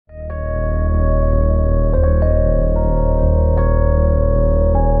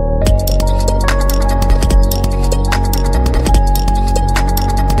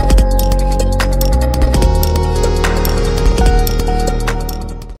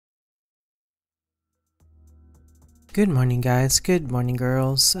Good morning, guys. Good morning,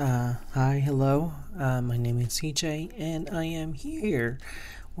 girls. Hi, hello. My name is CJ, and I am here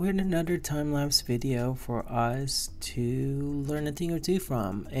with another time lapse video for us to learn a thing or two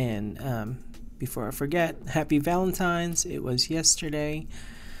from. And before I forget, happy Valentine's. It was yesterday.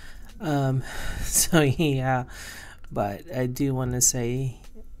 Um, so, yeah, but I do want to say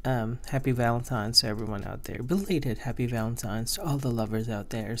happy Valentine's to everyone out there. Belated happy Valentine's to all the lovers out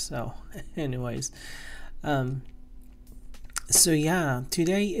there. So, anyways. Um, So yeah,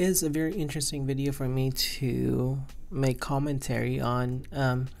 today is a very interesting video for me to make commentary on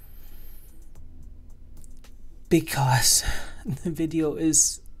because the video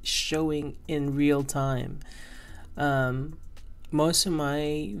is showing in real time. Most of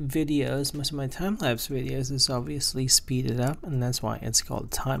my time-lapse videos is obviously speeded up, and that's why it's called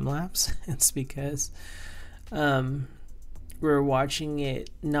time-lapse. It's because we're watching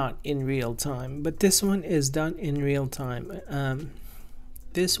it not in real time, but this one is done in real time.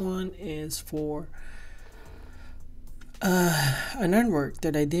 This one is for an artwork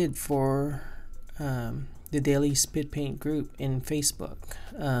that I did for the Daily Spit Paint group in Facebook.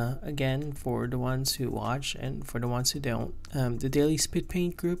 Again, for the ones who watch and for the ones who don't, the Daily Spit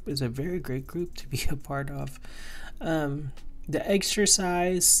Paint group is a very great group to be a part of. The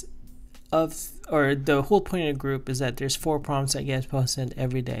exercise the whole point of the group is that there's 4 prompts that get posted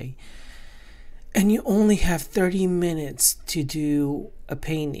every day, and you only have 30 minutes to do a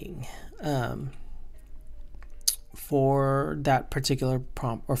painting for that particular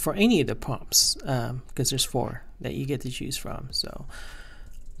prompt, or for any of the prompts, because there's 4 that you get to choose from. So,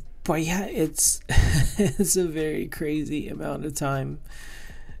 but yeah, it's it's a very crazy amount of time.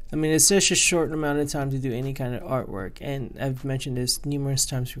 I mean, it's such a short amount of time to do any kind of artwork, and I've mentioned this numerous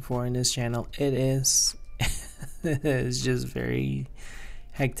times before in this channel. It is it's just very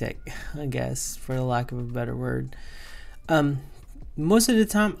hectic, I guess, for the lack of a better word. Most of the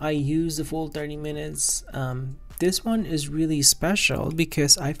time I use the full 30 minutes. This one is really special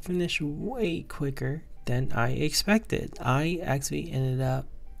because I finished way quicker than I expected. I actually ended up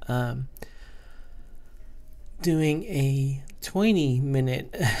doing a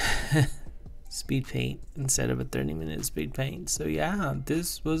 20-minute speed paint instead of a 30-minute speed paint. So yeah,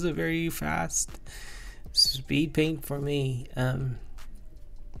 this was a very fast speed paint for me.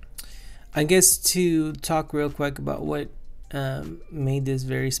 I guess to talk real quick about what made this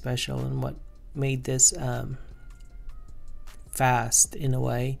very special and what made this fast in a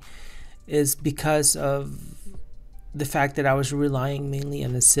way is because of the fact that I was relying mainly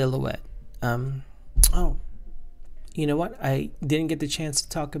on the silhouette. Oh, you know what? I didn't get the chance to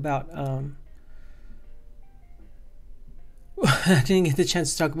talk about I didn't get the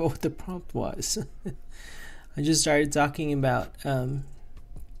chance to talk about what the prompt was. I just started talking about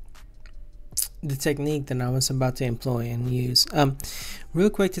the technique that I was about to employ and use. Real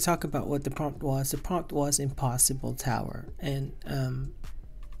quick to talk about what the prompt was. The prompt was Impossible Tower, and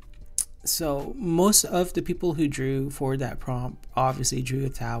so most of the people who drew for that prompt obviously drew a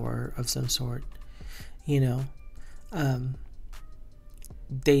tower of some sort. You know,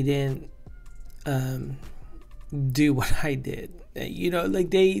 they didn't do what I did. You know,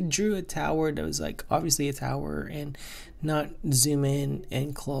 like they drew a tower that was like obviously a tower and not zoom in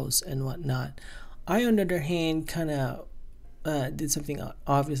and close and whatnot. I, on the other hand, kind of did something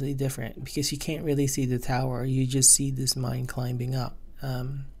obviously different because you can't really see the tower. You just see this mine climbing up.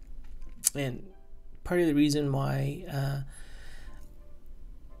 And part of the reason why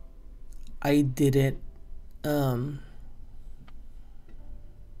I didn't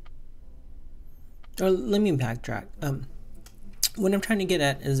or let me backtrack. What I'm trying to get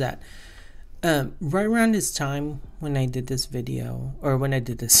at is that right around this time when I did this video, or when I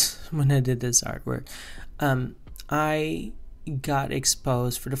did this artwork, I got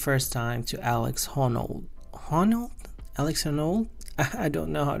exposed for the first time to Alex Honnold. Alex Honnold? I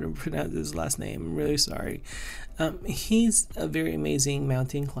don't know how to pronounce his last name. I'm really sorry. He's a very amazing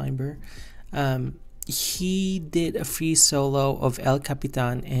mountain climber. He did a free solo of El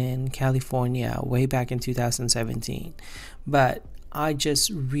Capitan in California way back in 2017, but I just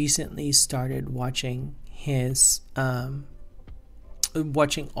recently started watching his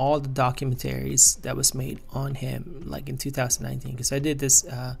watching all the documentaries that was made on him, like in 2019, because I did this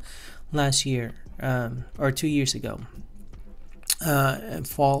last year, or 2 years ago,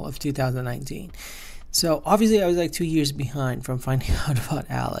 fall of 2019. So obviously I was like 2 years behind from finding out about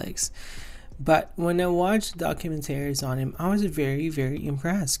Alex. But when I watched documentaries on him, I was very, very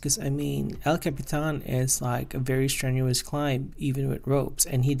impressed. Because, I mean, El Capitan is like a very strenuous climb, even with ropes.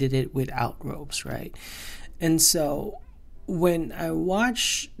 And he did it without ropes, right? And so when I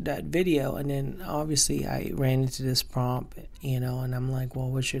watched that video, and then obviously I ran into this prompt, and I'm like, well,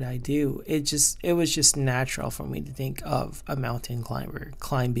 what should I do? It was just natural for me to think of a mountain climber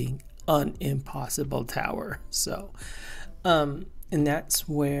climbing an impossible tower. So, and that's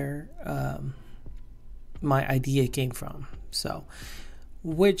where my idea came from. So,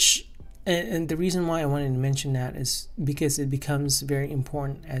 and the reason why I wanted to mention that is because it becomes very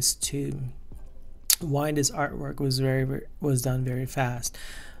important as to why this artwork was done very fast.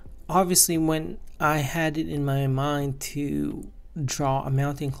 Obviously, when I had it in my mind to draw a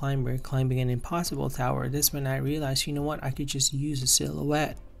mountain climber climbing an impossible tower, this when I realized, you know what, I could just use a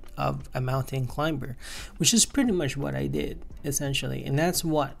silhouette of a mountain climber, which is pretty much what I did essentially, and that's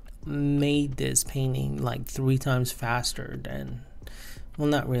what made this painting like 3 times faster than, well,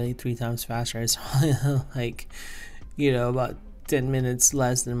 not really 3 times faster, it's probably like, about 10 minutes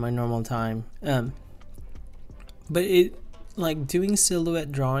less than my normal time. But it, like, doing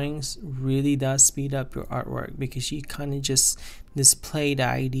silhouette drawings really does speed up your artwork, because you kind of just display the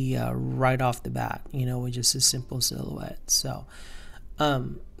idea right off the bat, with just a simple silhouette. So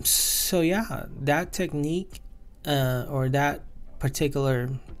yeah, that technique or that particular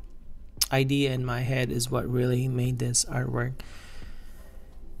idea in my head is what really made this artwork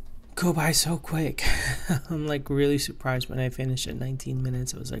go by so quick. I'm like really surprised when I finished at 19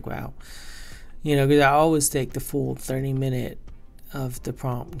 minutes. I was like, wow. Because I always take the full 30-minute of the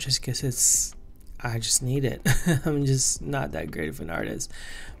prompt just because I just need it. I'm just not that great of an artist.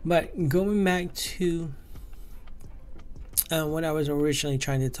 But going back to what I was originally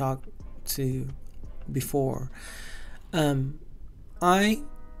trying to talk to before, I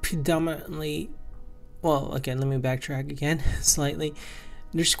predominantly, well, again, let me backtrack again slightly.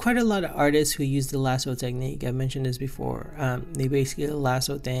 There's quite a lot of artists who use the lasso technique. I mentioned this before. They basically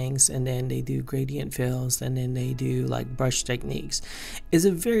lasso things, and then they do gradient fills, and then they do like brush techniques. It's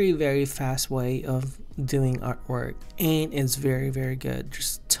a very, very fast way of doing artwork, and it's very, very good.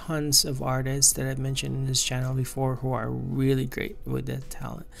 There's tons of artists that I've mentioned in this channel before who are really great with that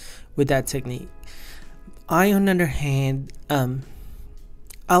talent, with that technique. I, on the other hand,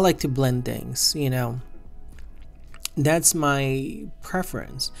 I like to blend things, That's my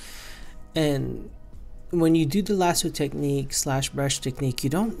preference. And when you do the lasso technique / brush technique, you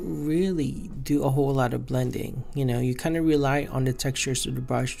don't really do a whole lot of blending. You kind of rely on the textures of the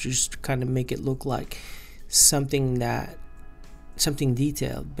brush just to kind of make it look like something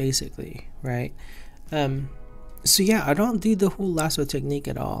detailed, basically, right? So yeah, I don't do the whole lasso technique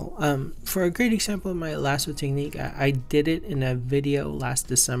at all. For a great example of my lasso technique, I did it in a video last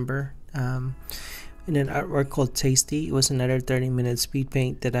December. In an artwork called Tasty. It was another 30-minute speed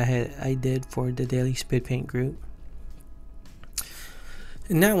paint that I did for the daily speed paint group,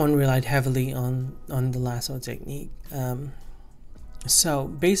 and that one relied heavily on the lasso technique. So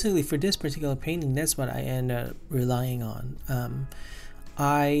basically, for this particular painting, that's what I ended up relying on.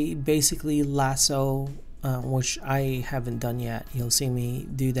 I basically lasso, which I haven't done yet. You'll see me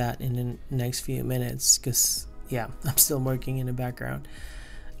do that in the next few minutes, because yeah, I'm still working in the background.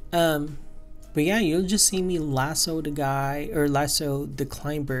 But yeah, you'll just see me lasso the guy, or lasso the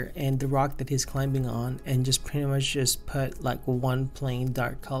climber and the rock that he's climbing on, and just pretty much just put like one plain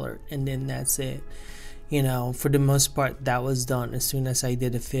dark color, and then that's it. For the most part, that was done as soon as I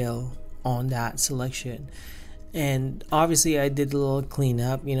did a fill on that selection. And obviously I did a little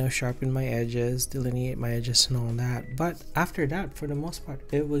cleanup, sharpen my edges, delineate my edges and all that. But after that, for the most part,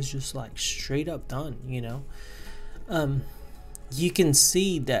 it was just like straight up done, You can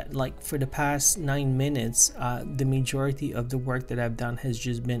see that, like, for the past 9 minutes, the majority of the work that I've done has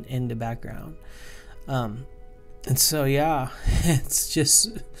just been in the background. And so, yeah, it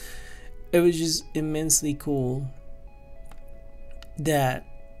was just immensely cool that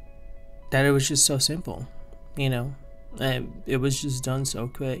it was just so simple, and it was just done so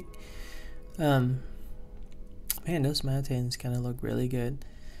quick. Man, those mountains kind of look really good.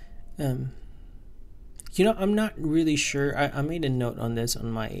 I'm not really sure. I made a note on this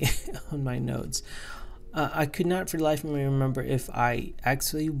on my on my notes. I could not for the life of me remember if I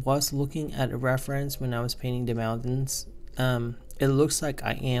actually was looking at a reference when I was painting the mountains. It looks like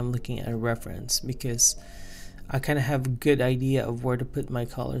I am looking at a reference, because I kind of have a good idea of where to put my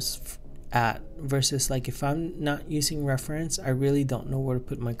colors at, versus like if I'm not using reference, I really don't know where to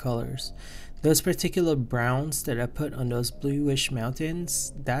put my colors. Those particular browns that I put on those bluish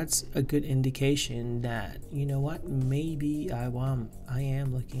mountains, that's a good indication that, maybe I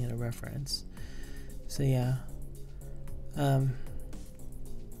am looking at a reference. So yeah.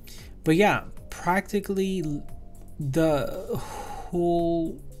 But yeah, practically the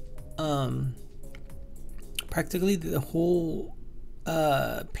whole practically the whole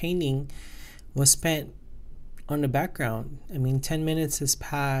painting was spent on the background. I mean, 10 minutes has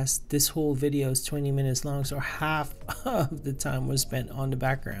passed. This whole video is 20 minutes long, so half of the time was spent on the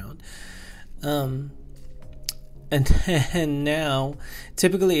background. And then now,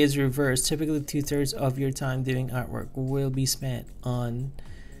 typically it's reversed. Typically 2/3 of your time doing artwork will be spent on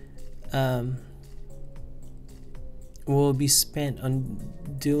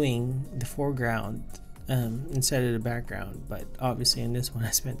doing the foreground instead of the background. But obviously in this one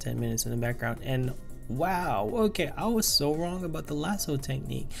I spent 10 minutes in the background, and wow, okay, I was so wrong about the lasso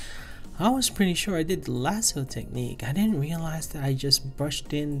technique. I was pretty sure I did the lasso technique. I didn't realize that I just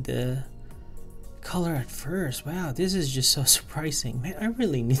brushed in the color at first. Wow, this is just so surprising. Man, I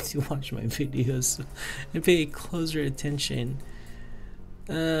really need to watch my videos and pay closer attention.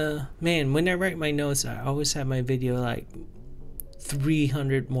 Man, when I write my notes, I always have my video like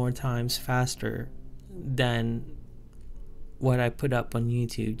 300 more times faster than what I put up on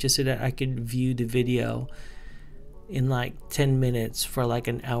YouTube, just so that I could view the video in like 10 minutes for like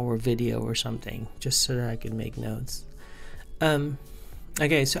an hour video or something, just so that I could make notes.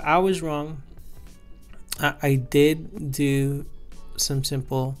 Okay, so I was wrong. I did do some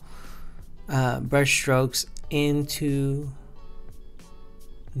simple brush strokes into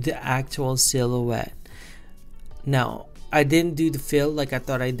the actual silhouette. Now, I didn't do the fill like I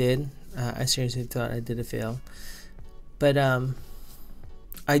thought I did. I seriously thought I did a fill. But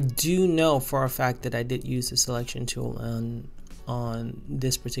I do know for a fact that I did use the selection tool on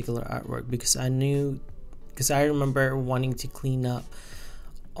this particular artwork, because I remember wanting to clean up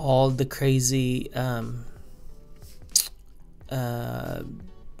all the crazy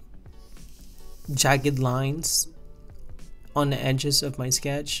jagged lines on the edges of my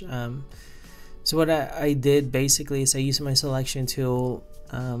sketch. So what I did basically is I used my selection tool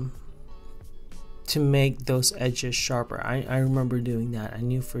to make those edges sharper. I remember doing that. I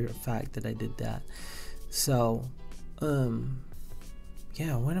knew for a fact that I did that. So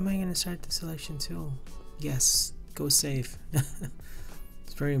yeah, when am I gonna start the selection tool? Yes, go save.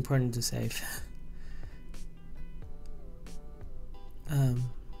 It's very important to save.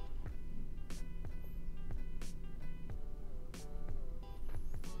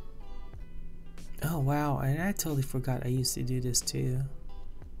 Oh wow, and I totally forgot I used to do this too.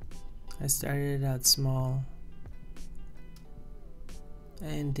 I started out small,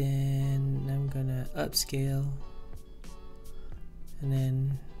 and then I'm gonna upscale, and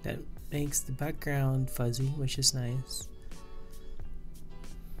then that makes the background fuzzy, which is nice.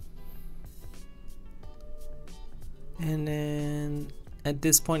 And then at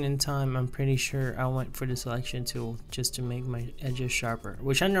this point in time, I'm pretty sure I went for the selection tool just to make my edges sharper,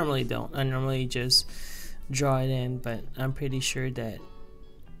 which I normally don't. I normally just draw it in, but I'm pretty sure that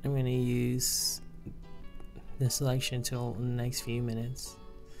I'm going to use the selection tool in the next few minutes.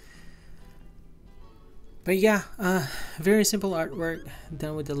 But yeah, very simple artwork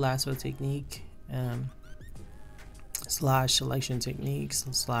done with the lasso technique, slash selection techniques,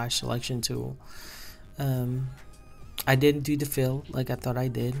 slash selection tool. I didn't do the fill like I thought I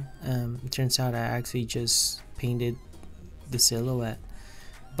did. It turns out I actually just painted the silhouette.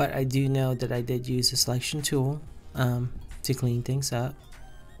 But I do know that I did use the selection tool to clean things up.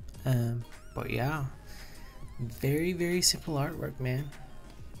 But yeah, very, very simple artwork, man.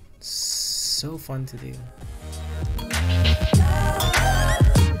 So fun to do.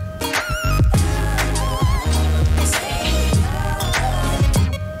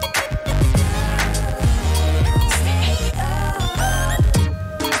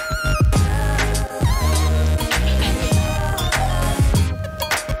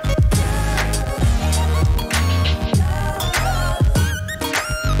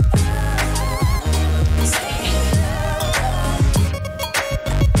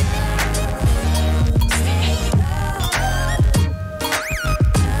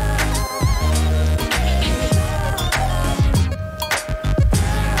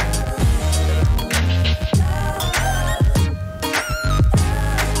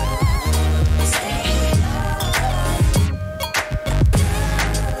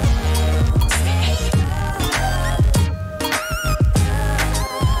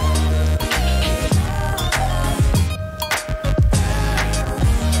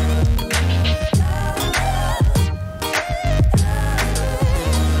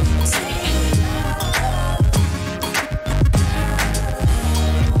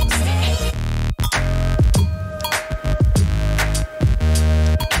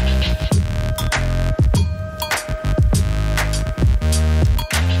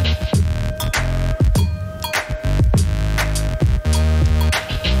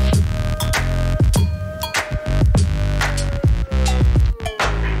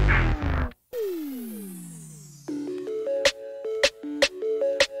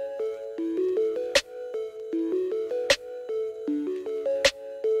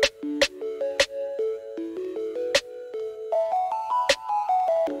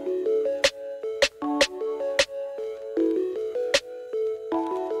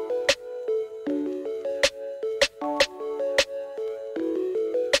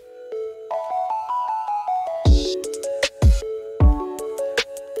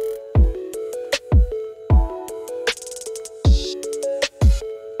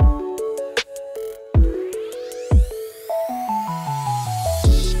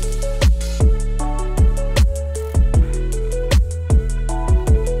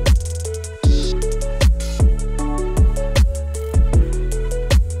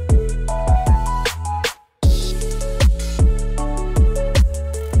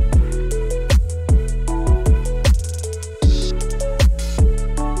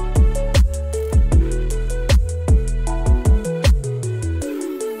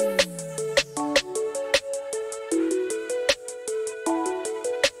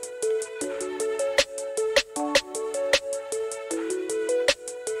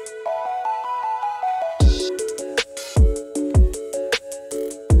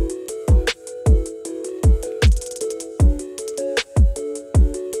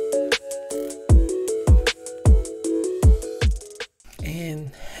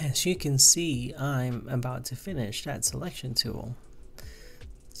 as you can see, I'm about to finish that selection tool,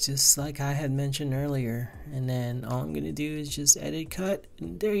 just like I had mentioned earlier. And then all I'm gonna do is just edit, cut,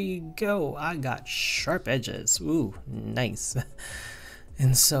 and there you go. I got sharp edges. Ooh, nice.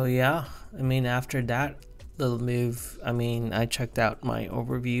 And so yeah, I mean, after that little move, I mean, I checked out my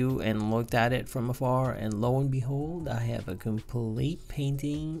overview and looked at it from afar, and lo and behold, I have a complete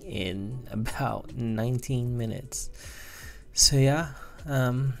painting in about 19 minutes. So yeah,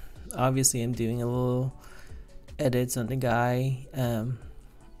 obviously I'm doing a little edits on the guy,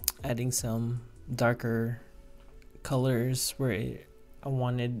 adding some darker colors where I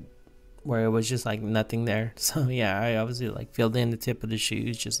wanted, where it was just like nothing there. So yeah, I obviously like filled in the tip of the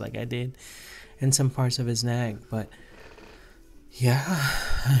shoes just like I did, and some parts of his neck. But yeah,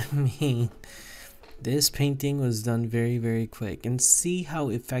 I mean, this painting was done very, very quick. And see how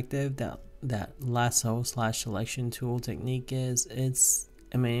effective that lasso / selection tool technique is.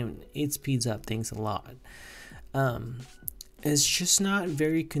 I mean, it speeds up things a lot. It's just not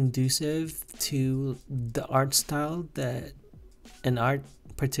very conducive to the art style that an art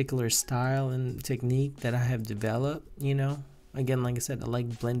particular style and technique that I have developed, you know. Again, like I said, I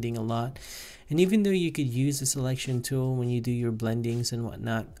like blending a lot. And even though you could use the selection tool when you do your blendings and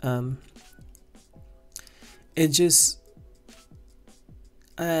whatnot, it just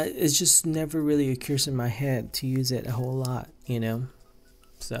never really occurs in my head to use it a whole lot, you know.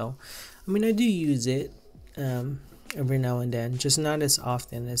 So I mean, I do use it every now and then, just not as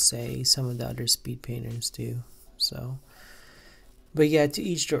often as say some of the other speed painters do. So, but yeah, to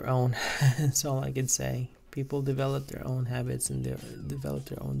each their own. That's all I can say. People develop their own habits and develop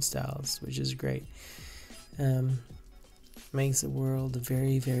their own styles, which is great. Makes the world a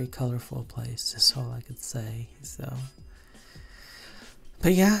very, very colorful place. That's all I could say. So,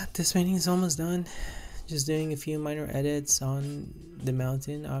 but yeah, this painting is almost done. Just doing a few minor edits on the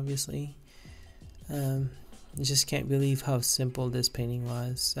mountain, obviously. I just can't believe how simple this painting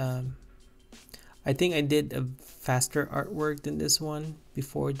was. I think I did a faster artwork than this one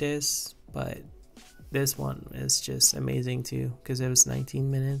before this, but this one is just amazing too, because it was 19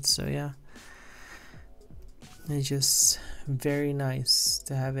 minutes. So yeah, it's just very nice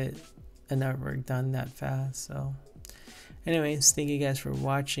to have an artwork done that fast. So anyways, thank you guys for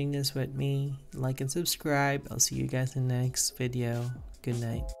watching this with me. Like and subscribe. I'll see you guys in the next video. Good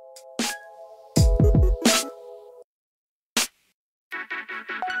night.